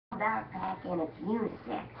backpack and it's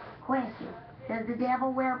unisex. Question, does the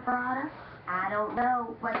devil wear Prada? I don't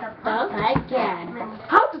know, but the Oh my God.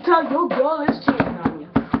 How to tell your girl is cheating on you?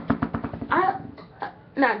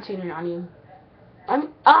 Not cheating on you. That's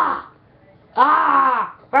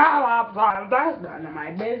none of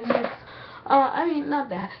my business. I mean, not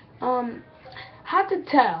that. How to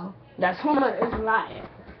tell that someone is lying.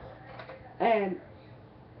 And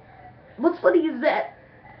what's funny is that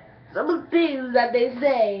some of the things that they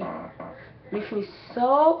say makes me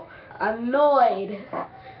so annoyed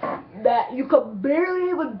that you could barely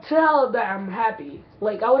even tell that I'm happy.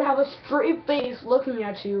 Like, I would have a straight face looking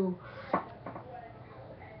at you,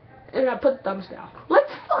 and I put thumbs down. Like,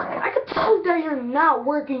 fuck, I could tell that you're not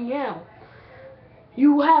working out.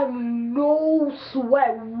 You have no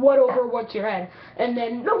sweat what's your head. And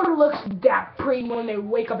then no one looks that pretty when they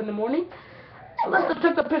wake up in the morning. They must have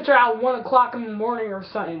took the picture at 1 o'clock in the morning or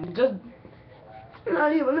something. Just,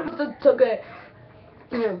 not even, they must have took it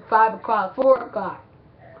at 5 o'clock, 4 o'clock.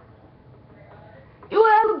 You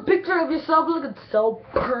have a picture of yourself looking so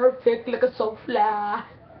perfect, looking so fly.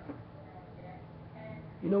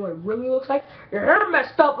 You know what it really looks like? Your hair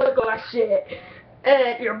messed up looking like shit.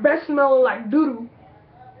 And your breath smelling like doo-doo.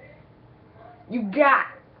 You got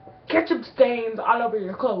ketchup stains all over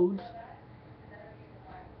your clothes.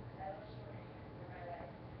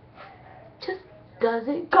 Just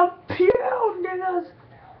doesn't compute, niggas.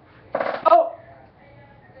 Oh.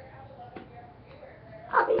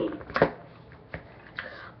 I mean,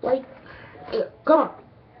 like, yeah, come on.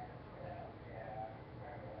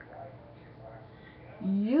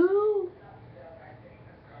 You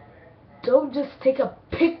don't just take a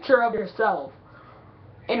picture of yourself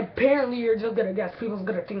and apparently you're just gonna guess people's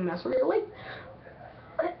gonna think that's real. Like,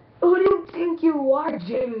 who do you think you are,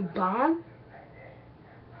 James Bond?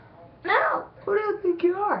 No, who do you think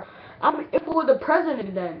you are? I mean, if it was the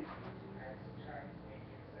president then.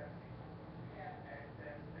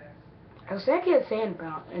 Actually, I can't say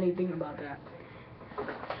anything about that.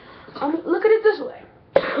 I mean, look at it this way.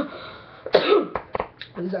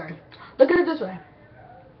 I'm sorry. Look at it this way.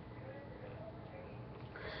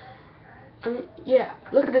 I mean, yeah,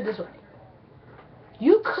 look at it this way.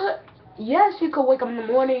 You could wake up in the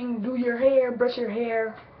morning, do your hair, brush your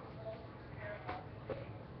hair,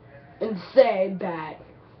 and say that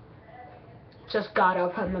just got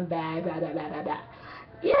up from the bed, blah, blah, blah, blah, blah.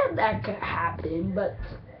 Yeah, that could happen, but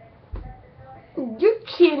you're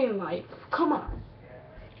cheating life. Come on.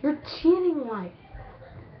 You're cheating life.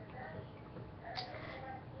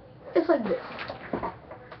 It's like this.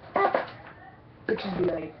 Bitches be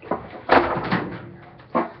like,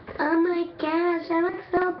 oh my gosh, I look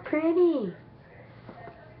so pretty.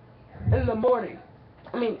 In the morning.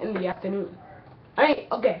 I mean, in the afternoon. I mean,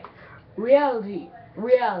 okay. Reality.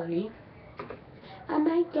 Oh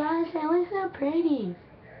my gosh, I look so pretty.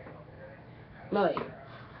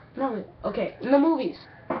 No, okay, in the movies.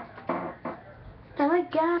 Oh my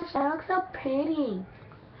gosh, I look so pretty.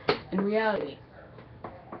 In reality.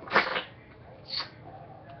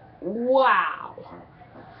 Wow.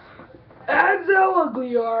 That's how ugly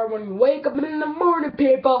you are when you wake up in the morning,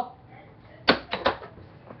 people.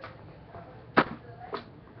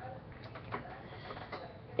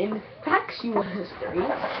 In factual history,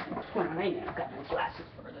 hold on, I got my glasses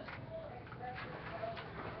for this.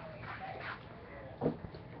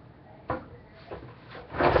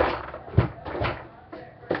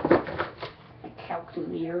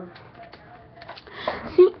 Calculator.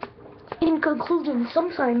 See, in conclusion,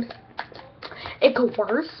 sometimes it could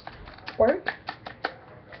work,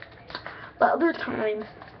 but other times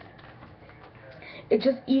it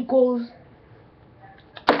just equals,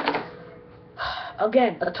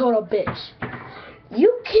 again, a total bitch.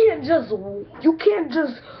 You can't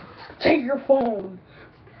just take your phone,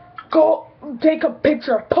 go take a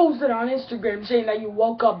picture, post it on Instagram saying that you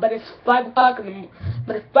woke up, but it's 5 o'clock in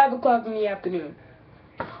the afternoon.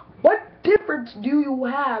 What difference do you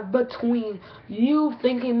have between you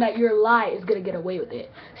thinking that your lie is gonna get away with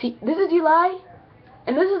it? See, this is your lie,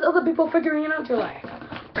 and this is other people figuring out your lie.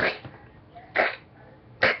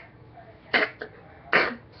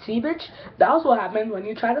 See, bitch? That's what happens when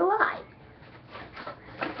you try to lie.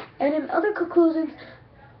 And in other conclusions,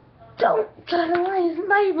 don't try to lie. It's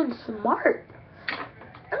not even smart.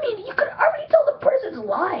 I mean, you could already tell the person's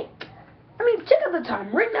lie. I mean, check out the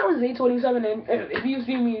time. Right now it's 8:27, and if you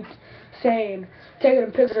see me taking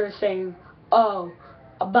a picture saying, oh,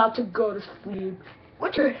 about to go to sleep,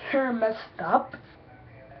 with your hair messed up.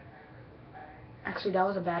 Actually, that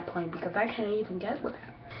was a bad point, because I can't even get with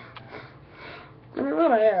that. I mean, look at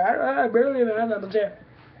my hair. I barely even have that much hair.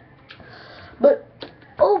 But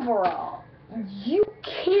overall, you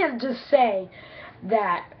can't just say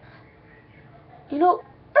that, you know,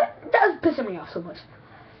 that's pissing me off so much.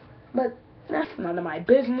 But that's none of my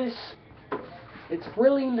business. It's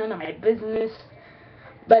really none of my business.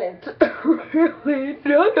 But it's really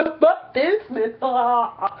none of my business.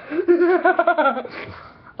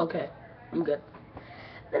 Okay, I'm good.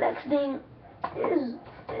 The next thing is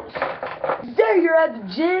there you're at the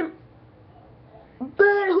gym.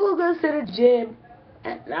 But who goes to the gym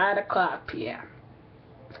at 9 o'clock p.m.?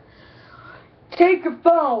 Take your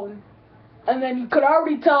phone, and then you could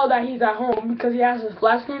already tell that he's at home because he has his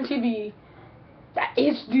flat screen TV, that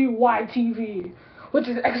HDY TV, which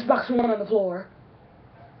is Xbox One on the floor.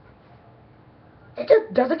 It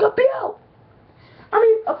just doesn't compute. I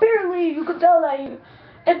mean, apparently you could tell that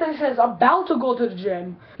if it says about to go to the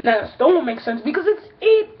gym, that still won't make sense because it's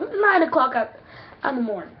 9 o'clock in the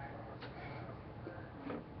morning.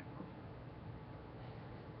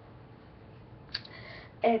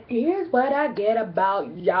 And here's what I get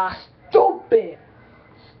about y'all stupid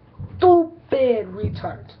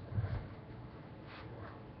retards.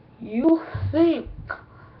 You think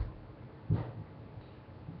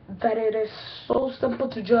that it is so simple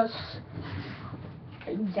to just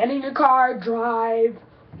get in your car, drive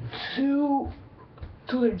to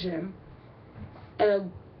the gym,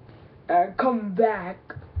 and come back.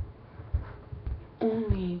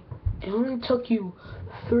 It only took you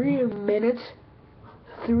 3 minutes.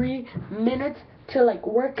 3 minutes to like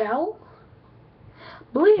work out.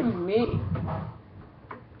 Believe me,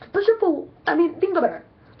 to push up think about it.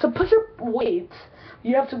 To push up weights,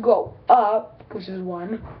 you have to go up, which is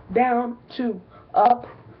 1, down, 2, up,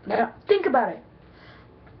 down. Think about it.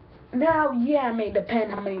 Now, yeah, it may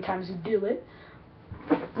depend how many times you do it,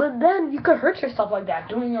 but then you could hurt yourself like that.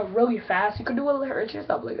 Doing it really fast, you could hurt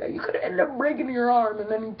yourself like that. You could end up breaking your arm,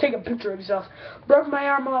 and then you take a picture of yourself. Broke my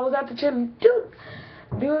arm while I was at the gym, dude,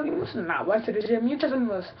 you must not went to the gym. You just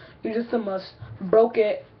must broke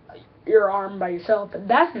your arm by yourself, and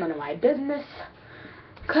that's none of my business.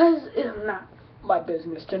 Cause it's not my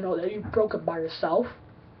business to know that you broke it by yourself.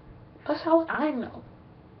 That's how I know.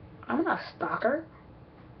 I'm not a stalker.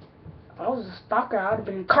 If I was a stalker, I would have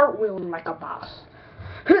been cartwheeling like a boss.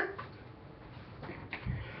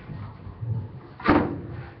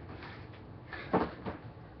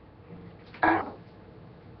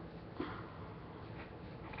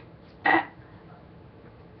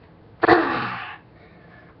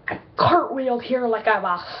 Cartwheeled here like a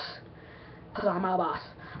boss. Because I'm a boss.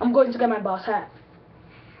 I'm going to get my boss hat.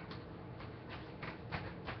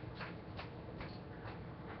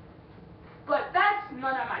 But that's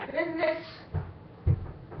none of my business.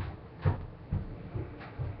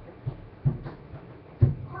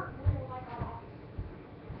 Cartwheel like a boss.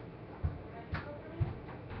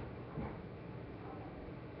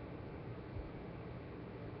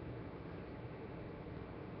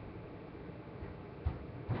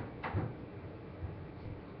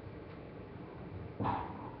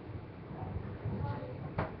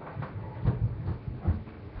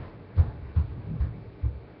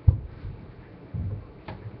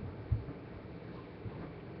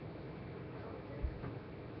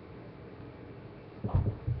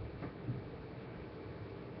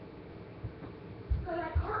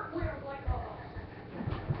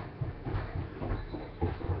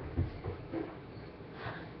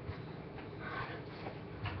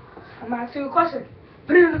 I'm gonna ask you a question.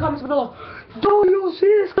 Put it in the comments below. Do you see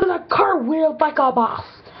this? Because I cartwheeled like a boss.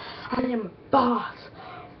 I am boss.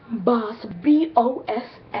 Boss.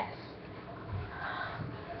 B-O-S-S.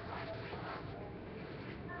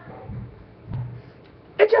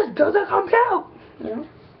 It just doesn't come out. You know?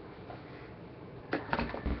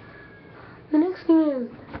 The next thing is,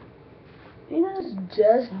 you guys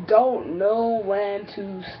just don't know when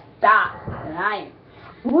to stop lying.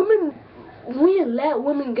 We let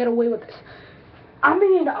women get away with this. I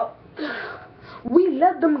mean, we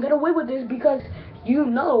let them get away with this because, you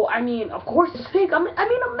know, I mean, of course it's fake. I mean,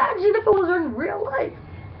 imagine if it was in real life.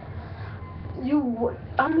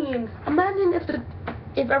 Imagine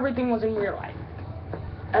if everything was in real life.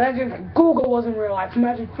 Imagine if Google was in real life.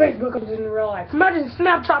 Imagine Facebook was in real life. Imagine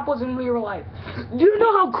Snapchat was in real life. Do you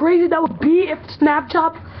know how crazy that would be if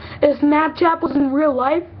Snapchat was in real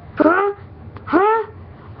life? Huh?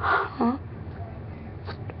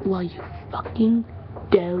 Well, you fucking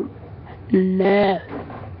don't know.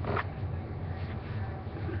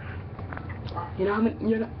 You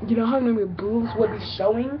know how many boobs would be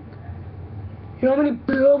showing? You know how many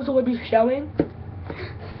boobs would be showing?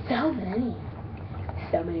 So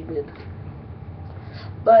many boobs.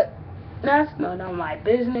 But that's none of my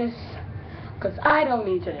business, because I don't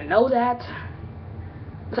need to know that.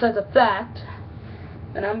 besides the fact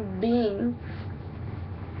that I'm being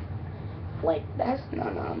like, that's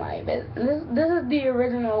none of my business. This is the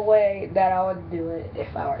original way that I would do it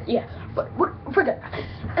if I were, yeah, but forget that.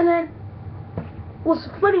 And then, what's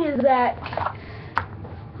funny is that,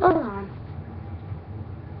 hold on.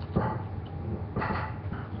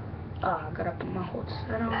 I gotta put my whole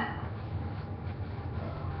set on.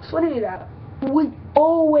 It's funny that we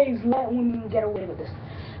always let women get away with this.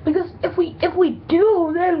 Because if we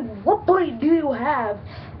do, then what point do you have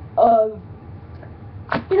of,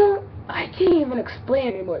 you know, I can't even explain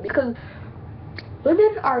anymore, because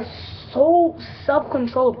women are so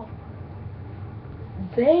self-controllable.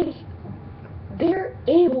 They're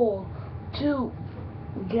able to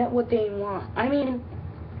get what they want. I mean,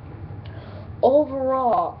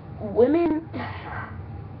 overall, women,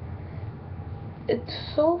 it's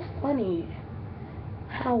so funny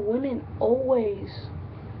how women always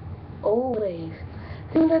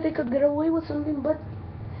think that they could get away with something, but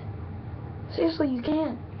seriously, you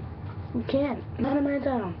can't. You can't. Not in my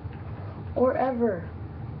town. Or ever.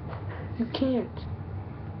 You can't.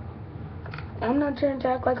 I'm not trying to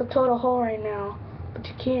act like a total hoe right now, but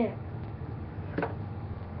you can't.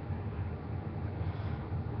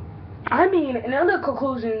 I mean, in other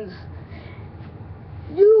conclusions,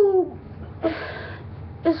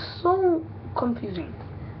 it's so confusing.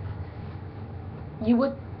 You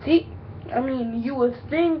would think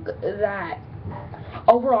that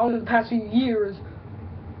overall in the past few years,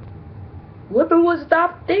 women would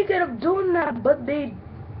stop thinking of doing that, but they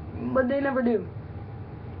never do.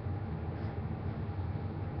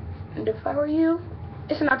 And if I were you,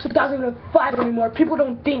 it's not 2005 anymore. People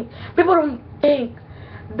don't think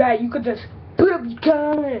that you could just put up your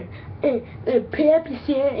collar and pay up your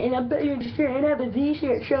shirt and I bet your shirt and have a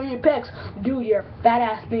Z-shirt showing your pecs. Dude, you're a fat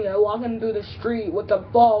ass nigga walking through the street with the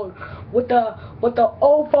phone, with the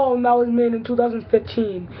old phone that was made in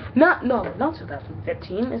 2015. Not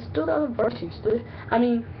 2015. It's 2014, stupid. I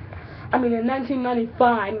mean in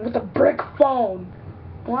 1995 with a brick phone.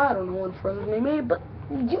 Well, I don't know when first they made, but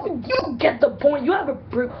you get the point. You have a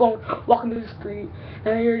brick phone walking through the street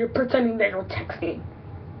and you're pretending that you're texting.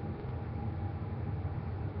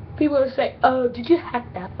 People will say, oh, did you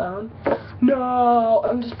hack that phone? No,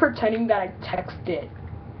 I'm just pretending that I texted.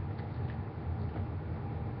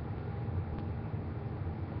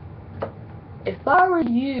 If I were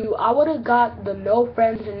you, I would have got the no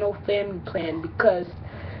friends and no family plan, because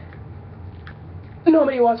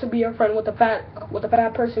nobody wants to be a friend with a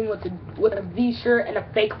fat person with a V-shirt and a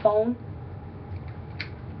fake phone.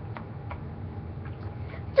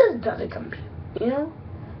 This doesn't compute, you know?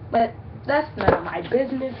 But that's none of my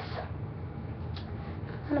business.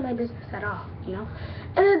 None of my business at all, you know?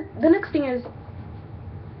 And then the next thing is,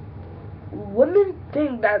 women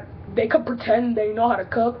think that they could pretend they know how to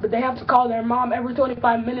cook, but they have to call their mom every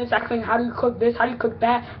 25 minutes asking, how do you cook this, how do you cook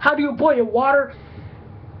that, how do you boil water?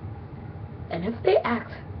 And if they ask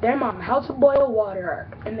their mom how to boil water,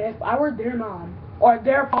 and if I were their mom or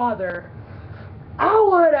their father, I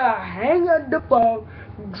would hang up the phone,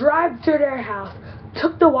 drive to their house,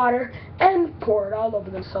 took the water, and pour it all over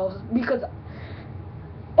themselves, because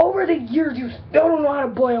over the years you still don't know how to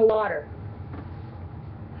boil water.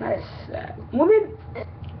 That is sad. Women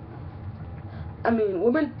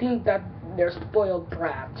think that they're spoiled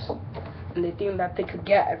brats, and they think that they could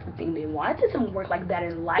get everything they want. It doesn't work like that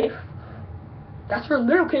in life. That's for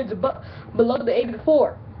little kids below the age of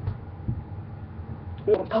 4.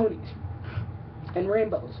 You want ponies and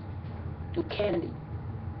rainbows and candy.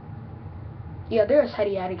 Yeah, there's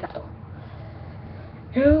Hedi Arigato.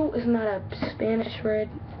 Who is not a Spanish word.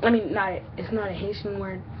 I mean, it's not a Haitian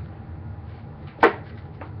word. It's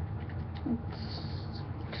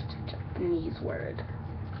a Japanese word.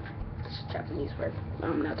 It's a Japanese word.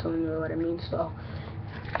 I'm not telling you what it means, so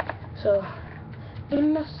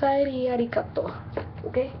Hedi Arigato.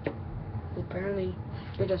 Okay? Apparently,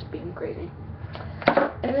 you're just being crazy.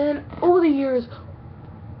 And then, over the years,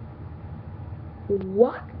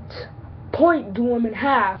 what point do women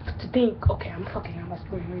have to think, okay, I'm fucking on my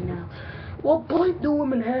screen right now. What point do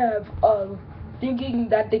women have of thinking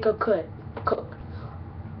that they could cook?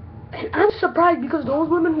 And I'm surprised, because those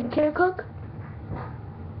women who can't cook,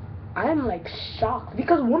 I'm like shocked,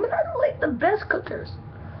 because women are like the best cookers.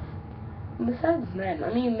 Besides men,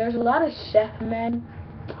 I mean, there's a lot of chef men,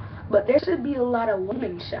 but there should be a lot of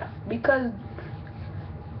women chefs, because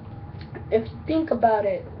if you think about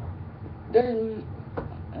it, there's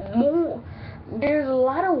a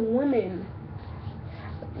lot of women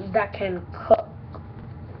that can cook,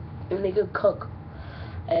 and they can cook,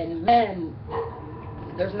 and men,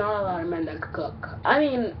 there's not a lot of men that could cook. I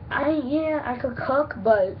mean, yeah, I could cook,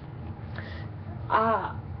 but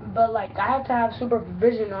like I have to have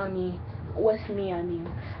supervision on me, with me, I mean,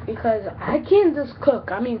 because I can't just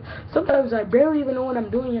cook. I mean, sometimes I barely even know what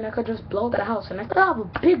I'm doing, and I could just blow up the house, and I could have a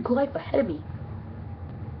big life ahead of me.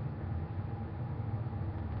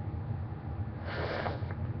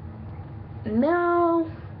 Now,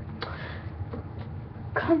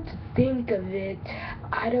 come to think of it,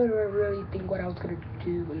 I don't really think what I was gonna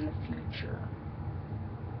do in the future.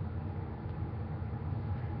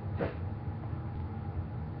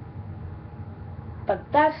 But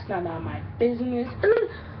that's none of my business.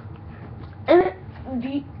 And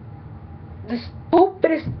the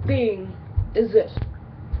stupidest thing is this: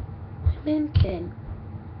 women can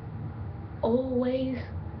always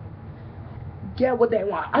get what they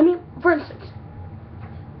want. I mean, for instance,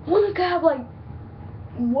 women can have like,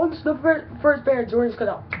 once the first pair of Jordans comes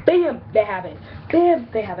out, bam, they have it. Bam,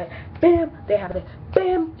 they have it. Bam, they have it.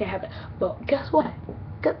 Bam, they have it. But guess what?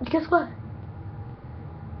 Guess what?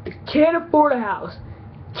 They can't afford a house.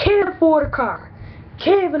 Can't afford a car.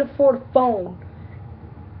 Can't even afford a phone.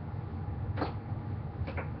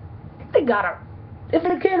 They gotta. If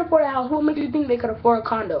they can't afford a house, what makes you think they could afford a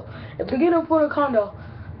condo? If they can't afford a condo,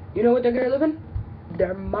 you know what they're gonna live in?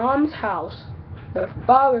 Their mom's house, their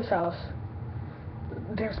father's house,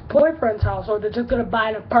 their boyfriend's house, or they're just gonna buy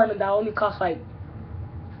an apartment that only costs like,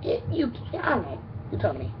 I don't know, you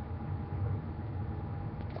tell me.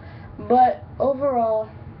 But overall,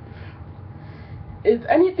 if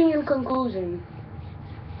anything in conclusion,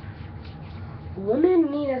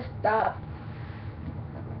 women need to stop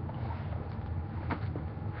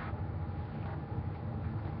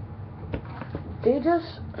it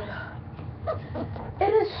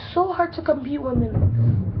is so hard to compete with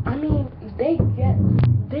women. I mean, they could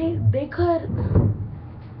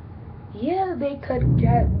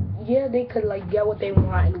like get what they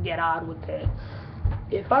want and get on with it.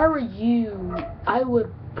 If I were you, I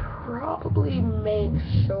would probably make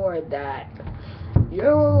sure that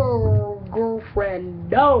your girlfriend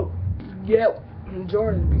don't get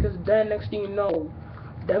Jordans, because then next thing you know,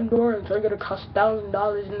 them Jordans are gonna cost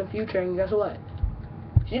 $1,000 in the future, and guess what?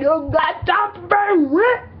 She don't got time to pay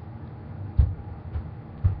rent.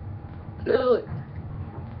 Literally,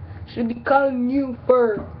 she'd be calling you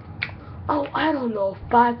for, oh, I don't know,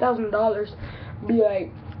 $5,000. Be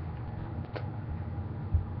like,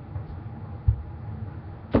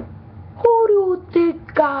 who do you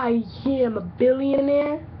think I am, a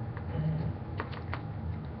billionaire?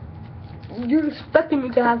 You're expecting me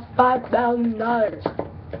to have $5,000.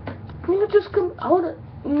 You just come out.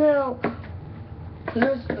 Now,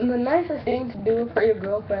 the nicest thing to do for your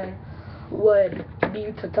girlfriend would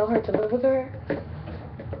be to tell her to live with her.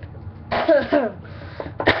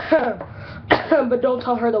 But don't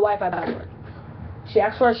tell her the Wi-Fi password. She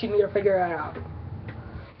asks for it, she need to figure it out.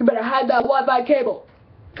 You better hide that Wi-Fi cable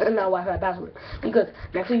and that Wi-Fi password, because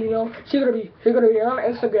next thing you know, she's gonna be on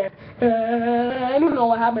Instagram, and you know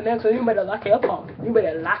what happened next. So you better lock your phone. You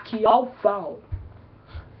better lock your phone.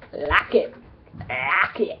 Lock it.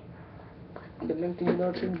 Lock it. The next thing you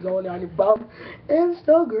know, she'll be going on your phone,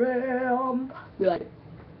 Instagram. Be like,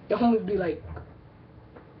 your homies be like,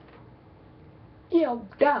 yo,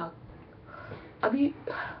 dog. I'm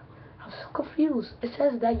so confused. It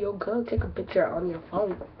says that your girl take a picture on your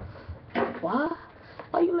phone. What?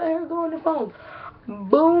 Why you let her go on your phone?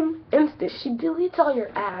 Boom, instant. She deletes all your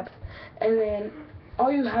apps, and then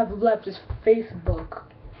all you have left is Facebook.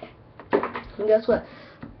 And guess what?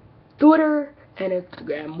 Twitter and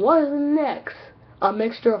Instagram. What is next? A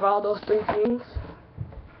mixture of all those three things.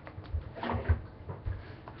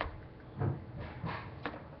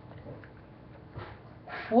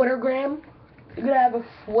 Twittergram. You're gonna have a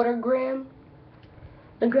Twittergram.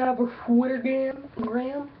 You're gonna have a Twittergram.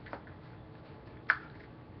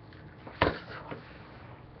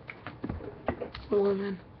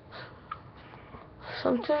 Women.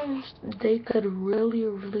 Sometimes they could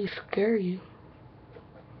really scare you.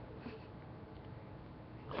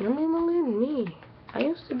 You don't even believe me. I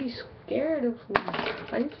used to be scared of women.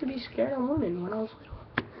 I used to be scared of women when I was little.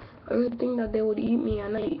 I used to think that they would eat me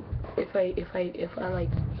at night if I like.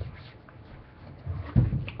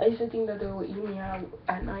 I used to think that they would eat me out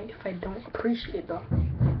at night if I don't appreciate them.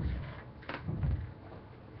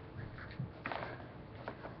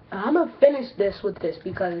 I'm gonna finish this with this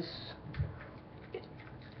because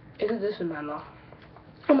this is my law.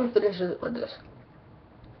 I'm gonna finish it with this.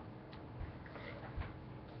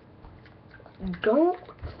 Don't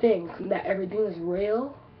think that everything is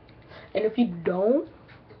real, and if you don't,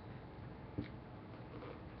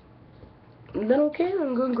 then okay,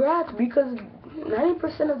 then congrats, because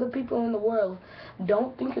 90% of the people in the world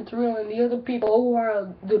don't think it's real, and the other people who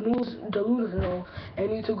are delusional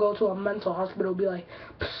and need to go to a mental hospital be like,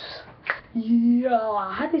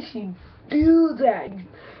 yeah, how did she do that?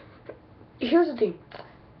 Here's the thing.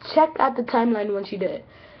 Check out the timeline when she did it.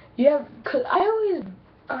 Yeah, cause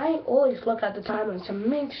I always look at the timeline to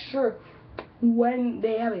make sure when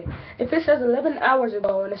they have it. If it says 11 hours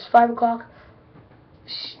ago and it's 5 o'clock,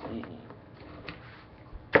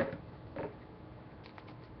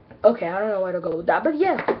 okay, I don't know where to go with that, but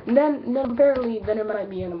yeah, then apparently then it might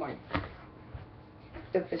be in the morning.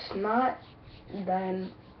 If it's not,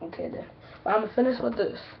 then okay then. But I'm gonna finish with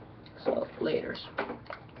this. So laters.